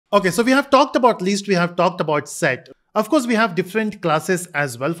Okay, so we have talked about list, we have talked about set. Of course, we have different classes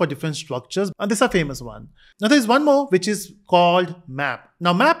as well for different structures, and this is a famous one. Now, there is one more which is called map.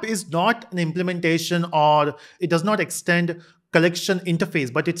 Now, map is not an implementation or it does not extend collection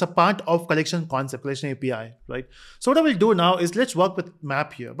interface, but it's a part of collection concept, collection API, right? So what I will do now is let's work with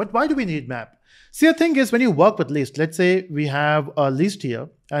map here. But why do we need map? See, the thing is when you work with list, let's say we have a list here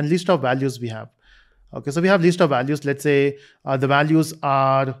and list of values we have. Okay, so we have list of values. Let's say the values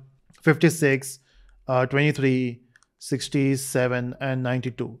are 56, 23, 67, and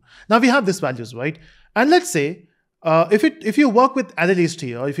 92. Now we have these values, right? And let's say if you work with array list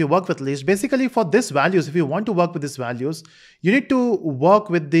here, or if you work with list, basically for these values, if you want to work with these values, you need to work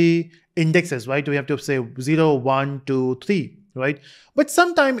with the indexes, right? We have to say 0, 1, 2, 3, right? But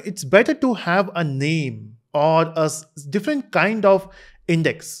sometimes it's better to have a name or a different kind of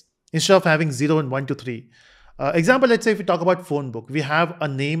index instead of having 0 and 1 to 3. Example, let's say if we talk about phone book, we have a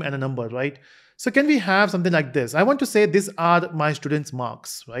name and a number, right? So can we have something like this? I want to say these are my students'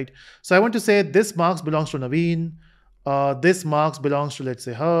 marks, right? So I want to say this marks belongs to Naveen. This marks belongs to, let's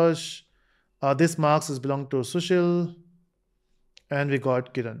say, Harsh. This marks is belong to Sushil. And we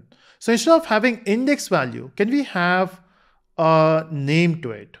got Kiran. So instead of having index value, can we have a name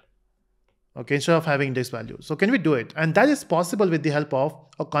to it? Okay, instead of having index value. So can we do it? And that is possible with the help of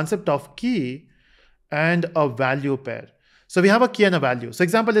a concept of key and a value pair. So we have a key and a value. So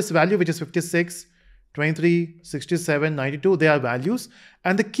example, this value which is 56, 23, 67, 92, they are values.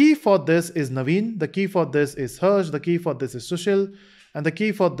 And the key for this is Naveen, the key for this is Harsh, the key for this is Sushil, and the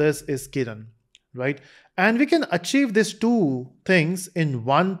key for this is Kiran, right? And we can achieve these two things in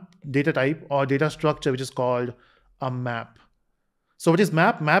one data type or data structure, which is called a map. So what is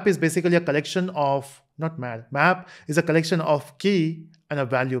map? Map is basically a collection of, not map, map is a collection of key and a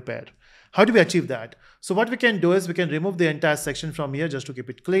value pair. How do we achieve that? So what we can do is we can remove the entire section from here just to keep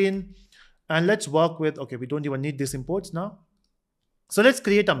it clean. And let's work with, okay, we don't even need these imports now. So let's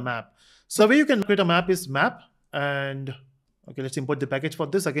create a map. So where you can create a map is map. And okay, let's import the package for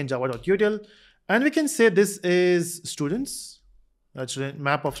this, again, java.util. And we can say this is students, that's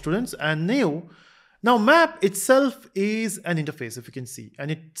map of students, and new. Now map itself is an interface, if you can see,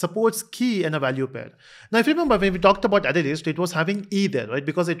 and it supports key and a value pair. Now if you remember when we talked about array list, it was having E there, right?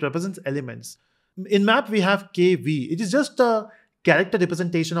 Because it represents elements. In map we have KV. It is just a character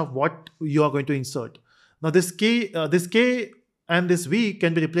representation of what you are going to insert. Now this K and this V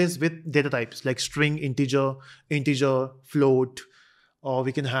can be replaced with data types like string, integer, float, or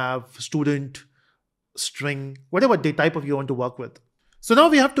we can have student, string, whatever the type of you want to work with. So now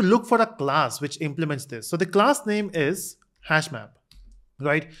we have to look for a class which implements this. So the class name is HashMap,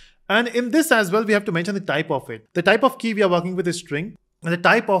 right? And in this as well, we have to mention the type of it. The type of key we are working with is string, and the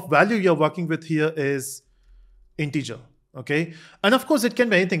type of value you're working with here is integer, okay? And of course, it can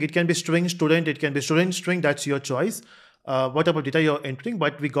be anything. It can be string, student, it can be student, string, that's your choice. Whatever data you're entering,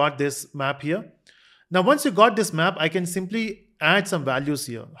 but we got this map here. Now, once you got this map, I can simply add some values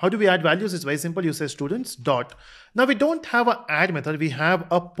here. How do we add values? It's very simple. You say students dot. Now we don't have an add method. We have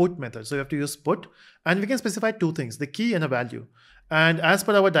a put method. So you have to use put, and we can specify two things, the key and a value. And as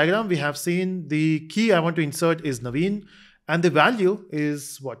per our diagram, we have seen the key I want to insert is Naveen, and the value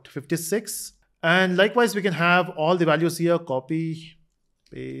is what, 56. And likewise, we can have all the values here, copy,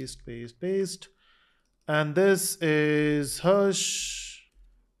 paste, paste, paste. And this is Harsh,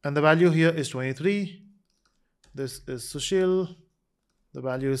 and the value here is 23. This is Sushil, the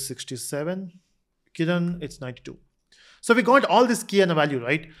value is 67. Kiran, it's 92. So we got all this key and a value,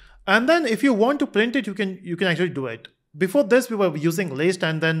 right? And then if you want to print it, you can actually do it. Before this, we were using list,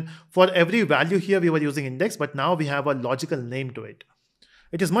 and then for every value here, we were using index, but now we have a logical name to it.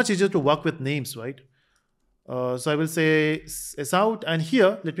 It is much easier to work with names, right? So I will say S out, and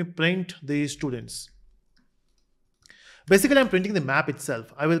here, let me print the students. Basically, I'm printing the map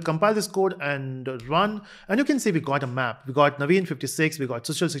itself. I will compile this code and run, and you can see we got a map. We got Naveen 56, we got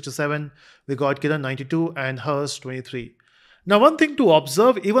Sushil 67, we got Kiran 92, and Harsh 23. Now, one thing to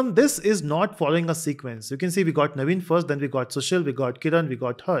observe, even this is not following a sequence. You can see we got Naveen first, then we got Sushil, we got Kiran, we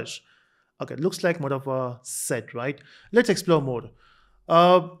got Harsh. Okay, looks like more of a set, right? Let's explore more.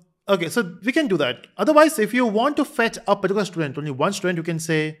 Okay, so we can do that. Otherwise, if you want to fetch a particular student, only one student, you can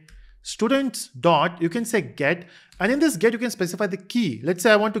say students dot, you can say get, and in this get you can specify the key. Let's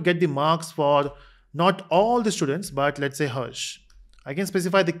say I want to get the marks for not all the students, but let's say Harsh. I can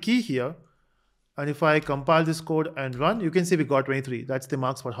specify the key here, and if I compile this code and run, you can see we got 23. That's the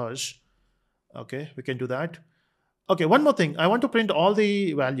marks for Harsh. Okay, we can do that. Okay, one more thing. I want to print all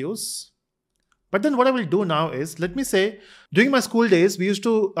the values. But then what I will do now is, let me say, during my school days, we used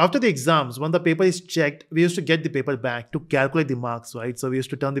to, after the exams, when the paper is checked, we used to get the paper back to calculate the marks, right? So we used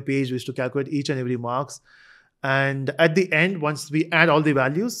to turn the page, we used to calculate each and every marks. And at the end, once we add all the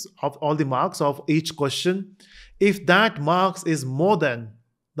values of all the marks of each question, if that marks is more than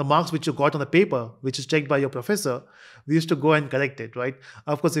the marks which you got on the paper, which is checked by your professor, we used to go and correct it, right?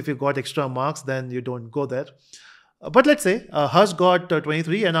 Of course, if you got extra marks, then you don't go there. But let's say Harsh got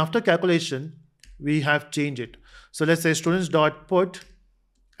 23, and after calculation, we have changed it. So let's say students dot put,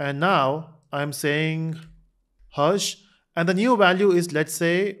 and now I'm saying Harsh, and the new value is, let's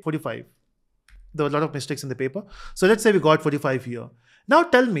say, 45. There were a lot of mistakes in the paper. So let's say we got 45 here. Now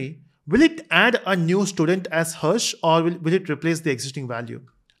tell me, will it add a new student as Harsh, or will it replace the existing value?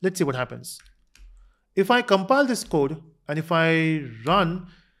 Let's see what happens. If I compile this code and if I run,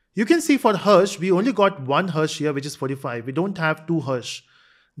 you can see for Harsh, we only got one Harsh here, which is 45. We don't have two Harsh.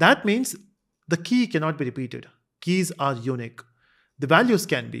 That means the key cannot be repeated. Keys are unique. The values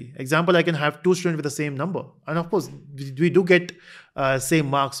can be. Example, I can have two students with the same number. And of course, we do get same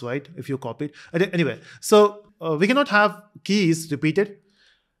marks, right? If you copy it. Anyway, so we cannot have keys repeated.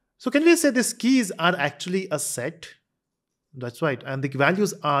 So can we say these keys are actually a set? That's right. And the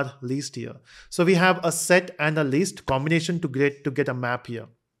values are list here. So we have a set and a list combination to get a map here.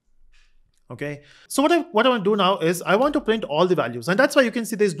 Okay, so what I want to do now is I want to print all the values, and that's why you can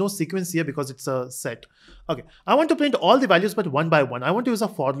see there's no sequence here because it's a set. Okay, I want to print all the values but one by one. I want to use a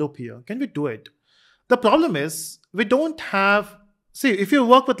for loop here. Can we do it? The problem is we don't have, see, if you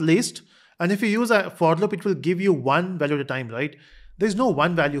work with list and if you use a for loop, it will give you one value at a time, right? There's no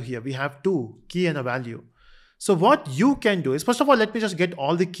one value here. We have two, key and a value. So what you can do is, first of all, let me just get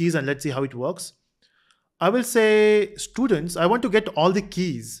all the keys and let's see how it works. I will say students, I want to get all the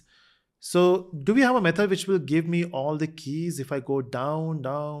keys. So do we have a method which will give me all the keys? If I go down,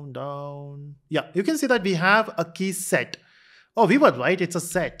 down, down. Yeah, you can see that we have a key set. Oh, we were right. It's a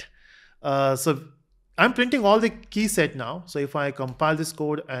set. So I'm printing all the key set now. So if I compile this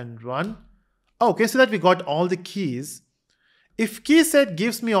code and run. Oh, okay, so that we got all the keys. If key set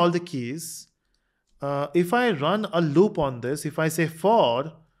gives me all the keys, if I run a loop on this, if I say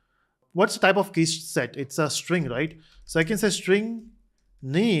for, what's the type of key set? It's a string, right? So I can say string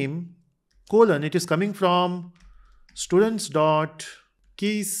name colon, it is coming from students dot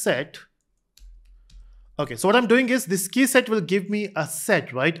key set. Okay, so what I'm doing is this key set will give me a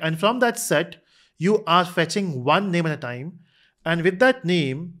set, right? And from that set, you are fetching one name at a time. And with that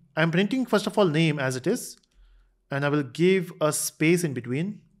name, I'm printing first of all name as it is. And I will give a space in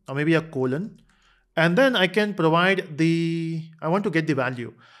between, or maybe a colon. And then I can provide the, I want to get the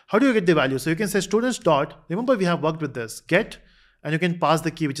value. How do you get the value? So you can say students dot, remember we have worked with this, get, and you can pass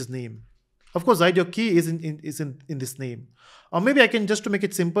the key which is name. Of course, right, your key is in this name. Or maybe I can, just to make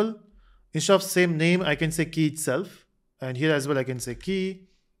it simple, instead of same name, I can say key itself. And here as well, I can say key.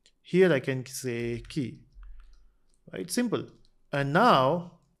 Here I can say key. Right, simple. And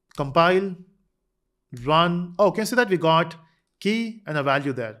now compile, run. Oh, can you see that we got key and a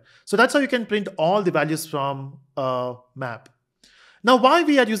value there. So that's how you can print all the values from a map. Now, why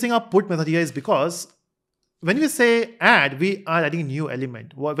we are using our put method here is because when we say add, we are adding a new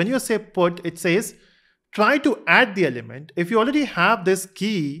element. When you say put, it says try to add the element. If you already have this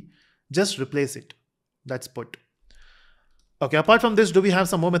key, just replace it. That's put. Okay, apart from this, do we have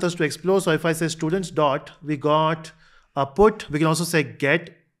some more methods to explore? So if I say students dot, we got a put. We can also say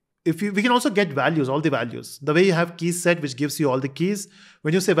get. We can also get values, all the values. The way you have keys set, which gives you all the keys.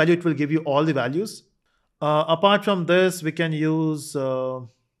 When you say value, it will give you all the values. Apart from this, we can use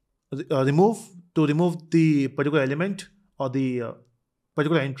remove to remove the particular element or the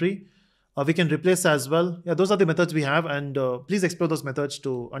particular entry. We can replace as well. Yeah, those are the methods we have, and please explore those methods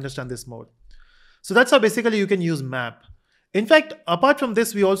to understand this more. So that's how basically you can use map. In fact, apart from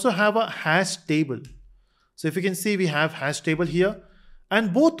this, we also have a hash table. So if you can see, we have hash table here,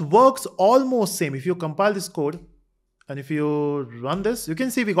 and both works almost same. If you compile this code and if you run this, you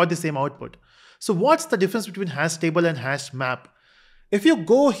can see we got the same output. So what's the difference between hash table and hash map? If you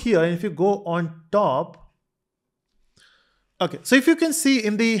go here and if you go on top, okay, so if you can see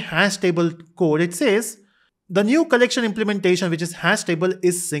in the hash table code, it says the new collection implementation, which is hash table,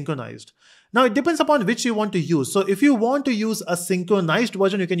 is synchronized. Now it depends upon which you want to use. So if you want to use a synchronized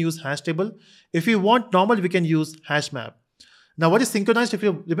version, you can use hash table. If you want normal, we can use hash map. Now what is synchronized? If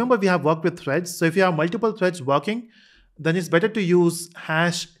you remember, we have worked with threads. So if you have multiple threads working, then it's better to use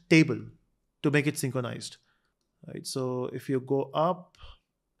hash table to make it synchronized. Right, so if you go up,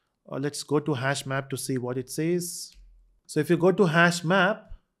 let's go to hash map to see what it says. So if you go to hash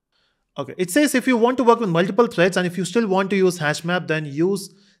map, okay, it says if you want to work with multiple threads and if you still want to use hash map, then use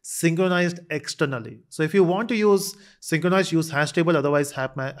synchronized externally. So if you want to use synchronized, use HashTable, otherwise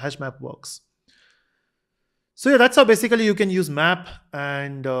HashMap works. So yeah, that's how basically you can use map,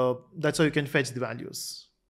 and that's how you can fetch the values.